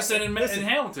feel Jefferson and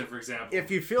Hamilton, for example.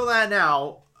 If you feel that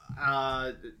now,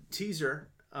 teaser.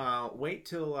 Wait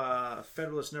till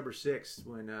Federalist number 6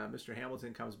 when Mr.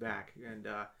 Hamilton comes back, and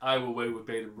I will wait with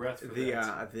bated breath for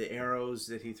the arrows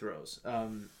that he throws.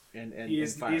 And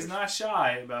he's not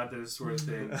shy about those sort of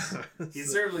things. He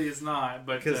certainly is not.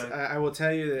 But because I will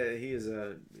tell you that he is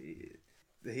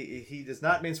he does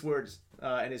not mince words,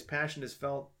 and his passion is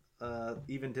felt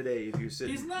even today. If you sit,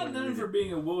 he's not known for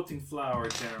being a wilting flower.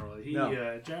 Generally, he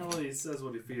generally says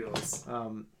what he feels.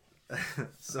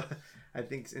 So I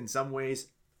think in some ways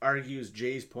argues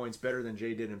Jay's points better than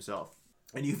Jay did himself.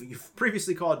 And you've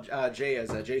previously called Jay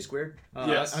as J squared.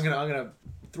 Yes. I'm gonna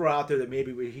throw out there that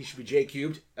maybe he should be J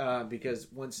cubed because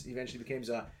once he eventually becomes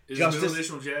Justice. His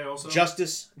initial J also?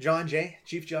 Justice John Jay,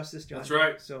 Chief Justice John. That's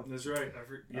right. So that's right.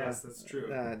 Yes, that's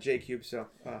true. J cubed. So.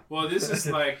 Well, this is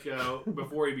like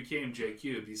before he became J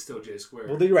cubed. He's still J squared.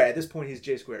 Well, you're right. At this point, he's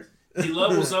J squared. He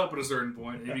levels up at a certain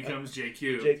point and he becomes J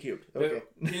cubed. J cubed. Okay.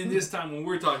 In this time when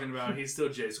we're talking about, he's still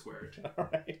J squared. All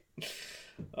right.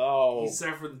 Oh. He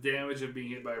suffered the damage of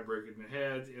being hit by a brick in the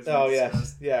head. Oh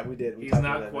yeah, we did. He's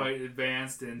not quite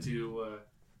advanced into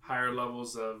higher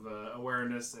levels of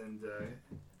awareness and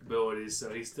abilities,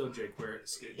 so he's still J squared.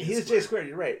 He is J squared.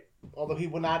 You're right. Although he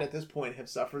would not at this point have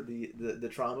suffered the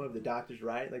trauma of the doctor's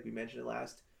riot, like we mentioned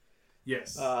last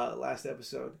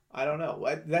episode. I don't know.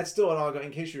 That's still an ongoing.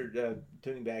 In case you're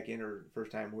tuning back in or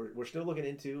first time, we're still looking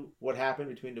into what happened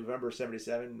between November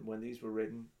 '77 when these were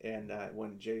written and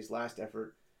when Jay's last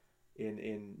effort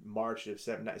in March of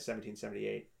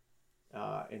 1778,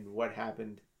 and what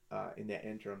happened in that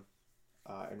interim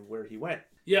and where he went.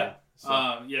 Yeah.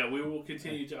 We will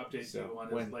continue to update you on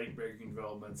his late-breaking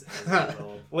developments.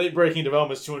 Late-breaking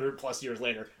developments 200 plus years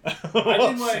later. I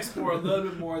did want to explore a little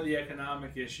bit more of the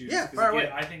economic issues. Yeah,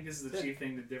 again, I think this is the chief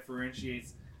thing that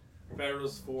differentiates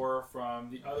Federalist 4 from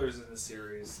the others in the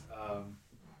series.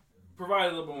 Provide a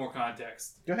little bit more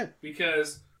context. Go ahead.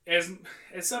 Because as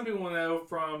some people know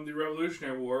from the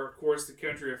Revolutionary War, of course, the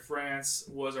country of France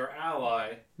was our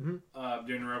ally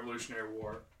during the Revolutionary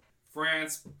War.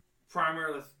 France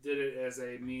primarily did it as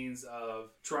a means of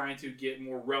trying to get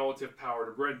more relative power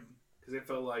to Britain, because they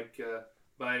felt like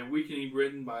by weakening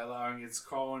Britain, by allowing its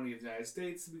colony of the United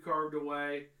States to be carved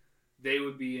away, they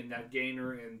would be a net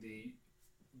gainer in the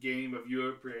game of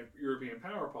European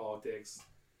power politics.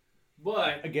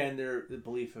 But again, the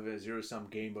belief of a zero-sum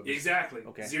game. Exactly.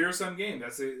 Okay. Zero-sum game.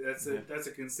 That's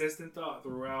a consistent thought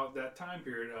throughout that time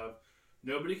period of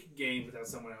nobody can gain without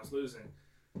someone else losing.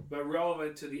 But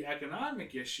relevant to the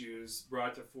economic issues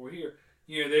brought to fore here,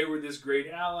 they were this great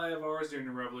ally of ours during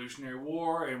the Revolutionary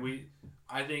War, and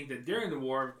I think that during the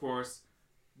war, of course,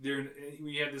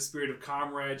 we had this spirit of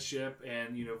comradeship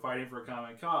and fighting for a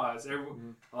common cause. A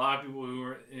lot of people who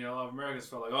were, a lot of Americans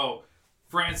felt like, oh,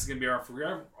 France is going to be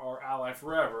our ally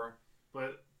forever.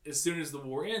 But as soon as the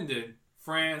war ended,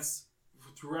 France,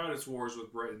 throughout its wars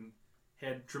with Britain,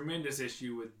 had tremendous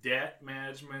issue with debt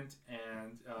management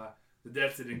and the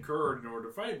debts it incurred in order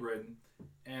to fight Britain.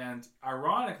 And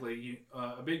ironically,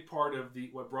 a big part of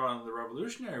what brought on the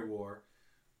Revolutionary War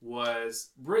was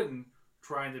Britain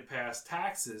trying to pass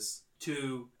taxes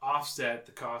to offset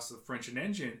the cost of French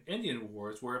and Indian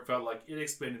wars, where it felt like it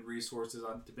expended resources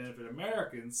to benefit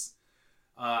Americans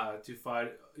to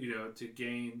fight, to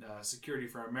gain security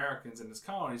for Americans in this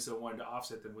colony, so it wanted to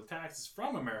offset them with taxes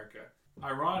from America.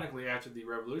 Ironically, after the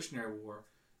Revolutionary War,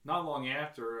 not long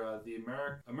after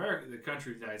the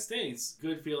country of the United States,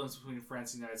 good feelings between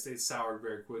France and the United States soured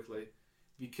very quickly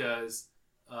because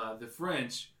the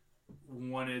French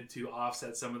wanted to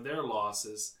offset some of their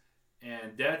losses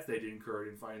and debts they'd incurred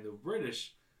in fighting the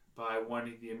British by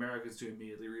wanting the Americans to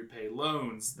immediately repay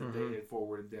loans that they had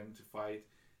forwarded them to fight,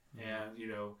 and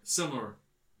similar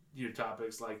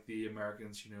topics like the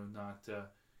Americans not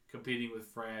competing with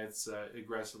France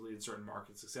aggressively in certain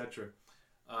markets, etc.,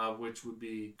 which would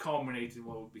be culminated in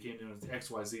what became known as the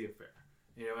XYZ affair.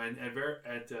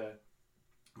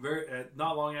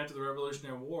 Not long after the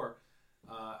Revolutionary War,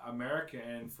 America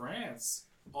and France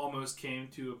almost came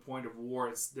to a point of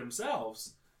war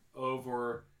themselves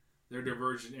over their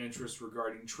divergent interests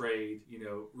regarding trade,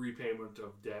 repayment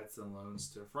of debts and loans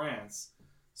to France.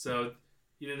 So,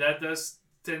 that does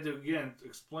tend to, again,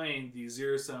 explain the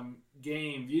zero-sum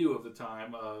game view of the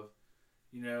time of,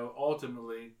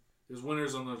 ultimately, there's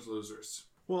winners and there's losers.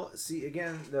 Well, see,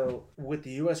 again, though, with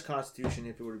the U.S. Constitution,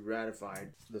 if it were to be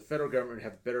ratified, the federal government would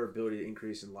have better ability to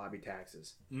increase and lobby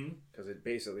taxes because it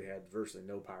basically had virtually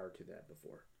no power to that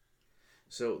before.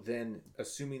 So then,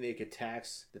 assuming they could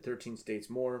tax the 13 states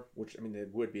more, which, I mean, they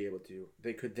would be able to,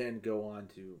 they could then go on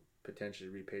to potentially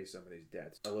repay some of these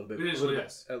debts a little bit.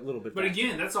 Yes. A little bit. But faster.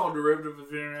 Again, that's all derivative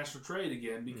of international trade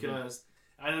again, because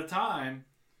at the time,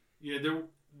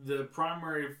 the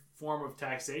primary form of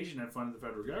taxation that funded the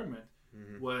federal government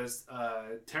was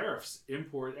tariffs,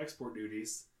 import-export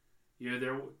duties.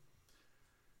 There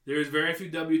was very few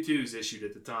W-2s issued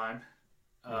at the time.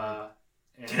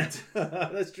 And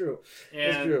that's true.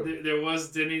 And there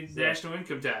wasn't any national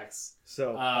income tax.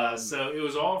 So it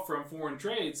was all from foreign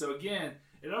trade. So again,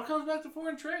 it all comes back to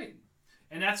foreign trade.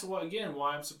 And that's why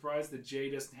I'm surprised that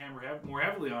Jay doesn't hammer more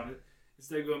heavily on it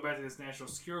instead of going back to this national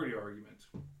security argument.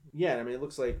 Yeah, I mean, it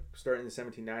looks like starting in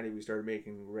 1790, we started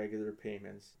making regular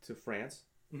payments to France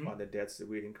on the debts that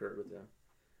we had incurred with them,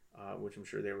 which I'm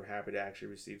sure they were happy to actually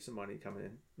receive some money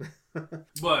coming in.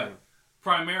 But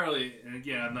primarily, and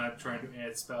again, I'm not trying to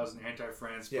espouse an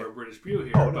anti-France for a British view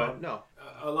here, no.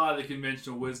 A lot of the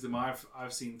conventional wisdom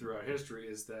I've seen throughout history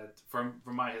is that, from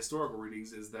my historical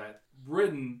readings, is that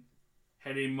Britain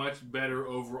had a much better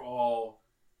overall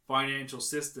financial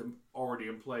system already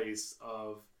in place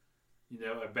of,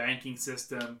 a banking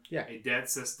system, a debt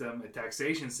system, a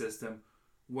taxation system,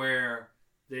 where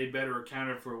they better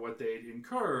accounted for what they'd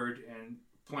incurred and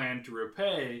planned to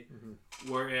repay,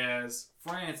 whereas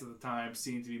France at the time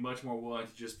seemed to be much more willing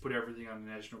to just put everything on the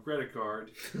national credit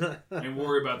card and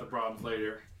worry about the problems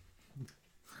later.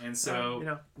 And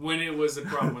so when it was a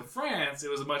problem with France,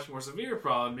 it was a much more severe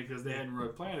problem because they hadn't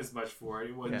really planned as much for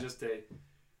it. It wasn't just a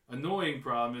annoying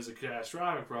problem, it was a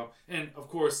catastrophic problem. And of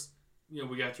course,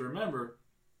 we got to remember,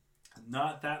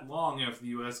 not that long after the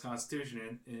U.S.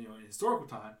 Constitution in historical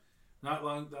time, not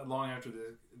that long after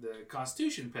the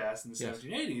Constitution passed in the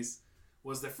 1780s,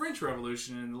 was the French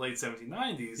Revolution in the late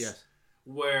 1790s,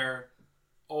 where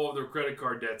all of their credit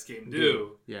card debts came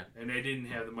due, and they didn't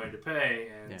have the money to pay,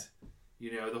 and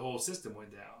the whole system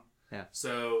went down.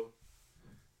 So,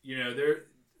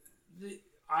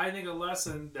 I think a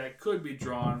lesson that could be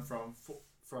drawn from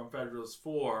Federalist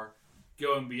 4,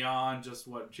 going beyond just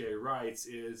what Jay writes,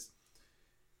 is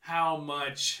how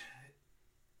much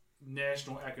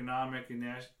national economic and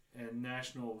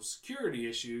national security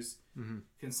issues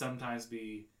can sometimes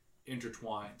be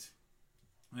intertwined.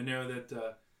 I know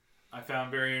that I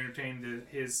found very entertaining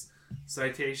his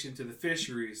citation to the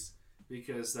fisheries,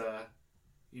 because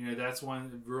that's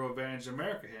one real advantage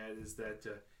America had, is that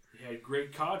he had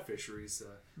great cod fisheries.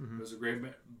 It was a great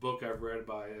book I've read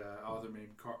by an author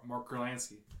named Mark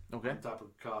Kurlansky on the topic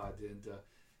of cod, and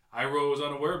I was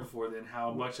unaware before then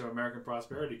how much of American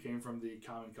prosperity came from the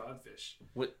common codfish.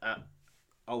 What,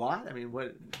 a lot? I mean,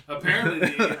 what?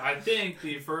 Apparently, I think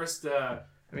the first. I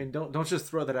mean, don't just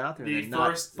throw that out there. The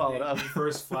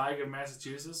first flag of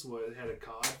Massachusetts had a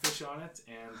codfish on it,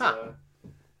 and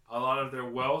a lot of their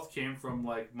wealth came from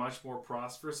much more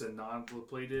prosperous and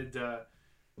non-depleted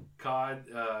cod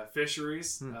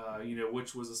fisheries.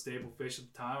 Which was a staple fish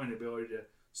at the time, and the ability to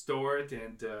store it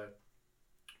and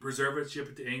preserve it, ship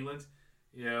it to England,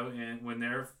 and when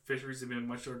their fisheries have been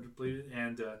much more depleted.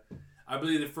 And I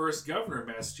believe the first governor of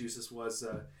Massachusetts was,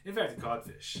 in fact, a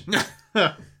codfish.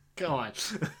 Come on.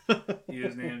 He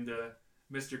was named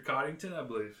Mr. Coddington, I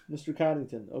believe. Mr.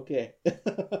 Coddington, okay.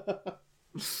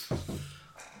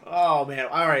 Oh, man.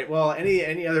 All right. Well,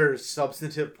 any other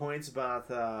substantive points about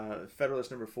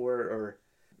Federalist number 4 or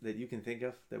that you can think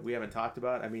of that we haven't talked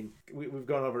about? I mean, we've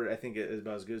gone over it, I think,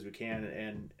 about as good as we can.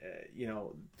 And,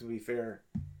 to be fair,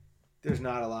 there's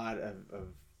not a lot of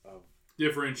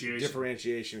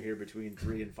differentiation here between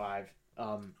 3 and 5.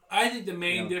 I think the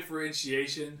main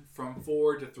differentiation from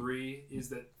 4 to 3 is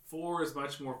that 4 is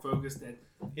much more focused at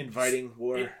inviting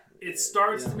war. It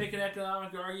starts to make an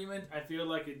economic argument. I feel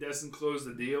like it doesn't close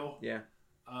the deal. Yeah.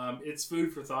 It's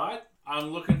food for thought.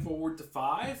 I'm looking forward to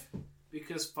 5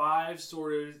 because 5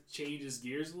 sort of changes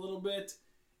gears a little bit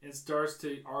and starts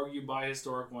to argue by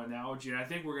historical analogy. And I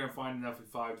think we're going to find enough at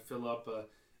 5 to fill up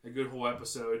a good whole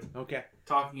episode. Okay.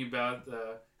 Talking about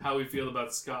how we feel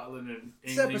about Scotland and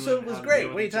England. This episode was great.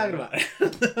 What are you talking about?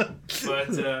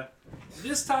 But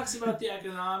this talks about the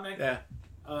economic. Yeah.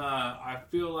 I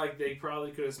feel like they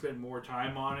probably could have spent more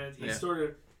time on it.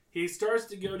 He starts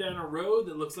to go down a road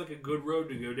that looks like a good road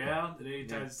to go down, and then he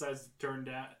decides to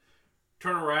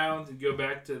turn around and go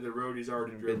back to the road he's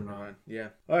already driven on. Yeah.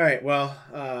 All right. Well,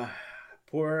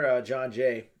 poor John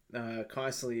Jay,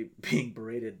 constantly being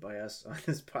berated by us on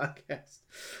this podcast.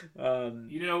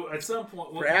 At some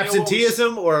point, for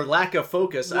absenteeism or lack of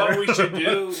focus. What we should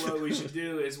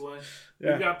do is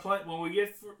we've got when we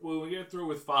get through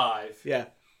with 5. Yeah.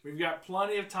 We've got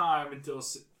plenty of time until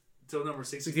till number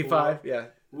 64. 65, yeah.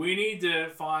 We need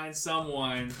to find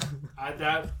someone at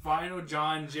that final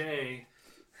John Jay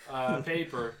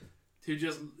paper who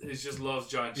just loves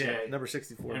John Jay. Yeah, number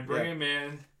 64. And bring him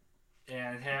in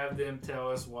and have them tell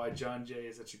us why John Jay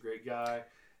is such a great guy.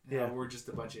 And how we're just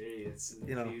a bunch of idiots.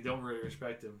 You don't really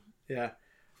respect him. Yeah.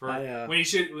 When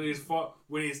he's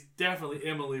definitely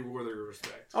eminently worthy of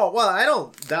respect. Oh well, I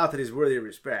don't doubt that he's worthy of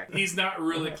respect. He's not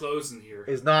really closing here.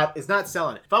 It's not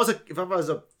selling it. If I was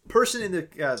a person in the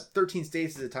 13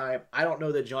 states at the time, I don't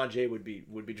know that John Jay would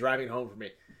be driving home for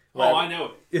me. Oh, I know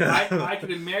it. Yeah. I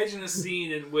can imagine a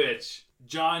scene in which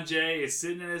John Jay is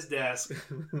sitting at his desk,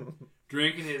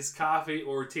 drinking his coffee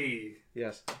or tea.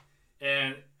 Yes.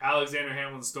 And Alexander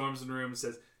Hamilton storms in the room and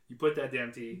says, "You put that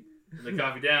damn tea and the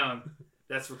coffee down.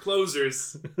 That's for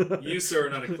closers. You, sir, are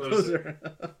not a closer."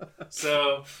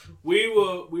 So we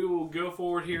will go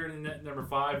forward here in number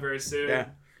 5 very soon. Yeah.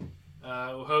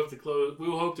 We'll hope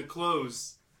to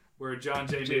close where John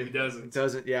Jay maybe doesn't.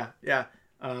 Doesn't. Yeah.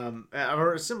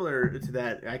 Or similar to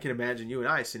that, I can imagine you and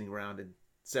I sitting around in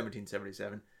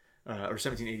 1777 or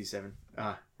 1787,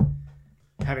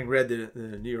 having read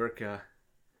the New York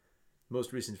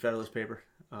most recent Federalist paper.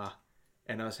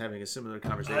 And us having a similar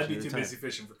conversation. I'd be too busy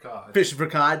fishing for cod. Fishing for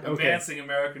cod? Okay. Advancing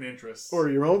American interests. Or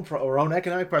your own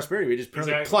economic prosperity. We're just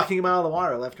plucking them out of the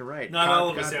water left and right. Not all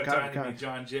of us have time to be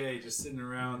John Jay, just sitting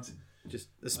around. Just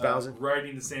espousing.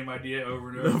 Writing the same idea over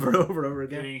and over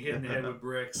again. Getting hit in the head with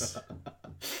bricks.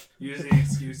 Using an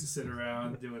excuse to sit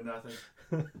around doing nothing.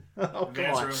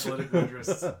 Advance your own political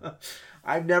interests.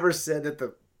 I've never said that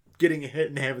the getting hit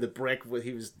in the head with a brick,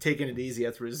 he was taking it easy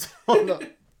after his...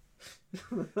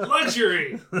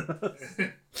 Luxury.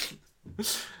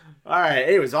 All right.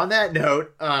 Anyways, on that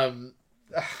note, I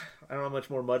don't know how much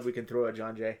more mud we can throw at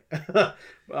John Jay. I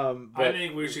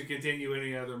think we should continue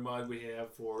any other mud we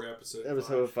have for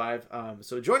episode 5.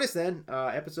 So join us then,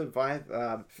 episode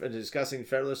 5, discussing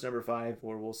Federalist number 5,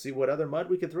 where we'll see what other mud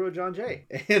we can throw at John Jay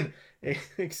and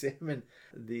examine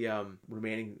the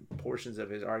remaining portions of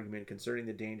his argument concerning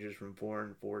the dangers from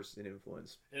foreign force and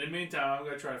influence. In the meantime, I'm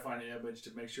going to try to find an image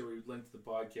to make sure we link to the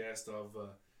podcast of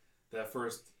that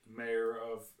first mayor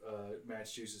of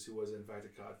Massachusetts who was in fact a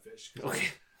codfish. Okay.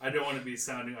 I don't want to be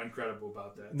sounding uncredible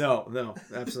about that. No,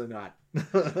 absolutely not.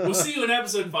 We'll see you in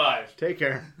episode 5. Take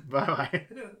care. Bye-bye.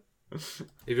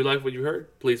 If you like what you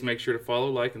heard, please make sure to follow,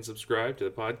 like, and subscribe to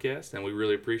the podcast, and we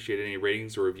really appreciate any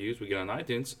ratings or reviews we get on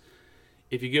iTunes.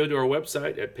 If you go to our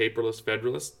website at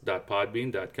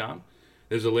paperlessfederalist.podbean.com,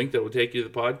 there's a link that will take you to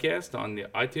the podcast on the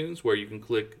iTunes where you can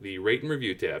click the Rate and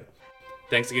Review tab.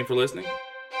 Thanks again for listening.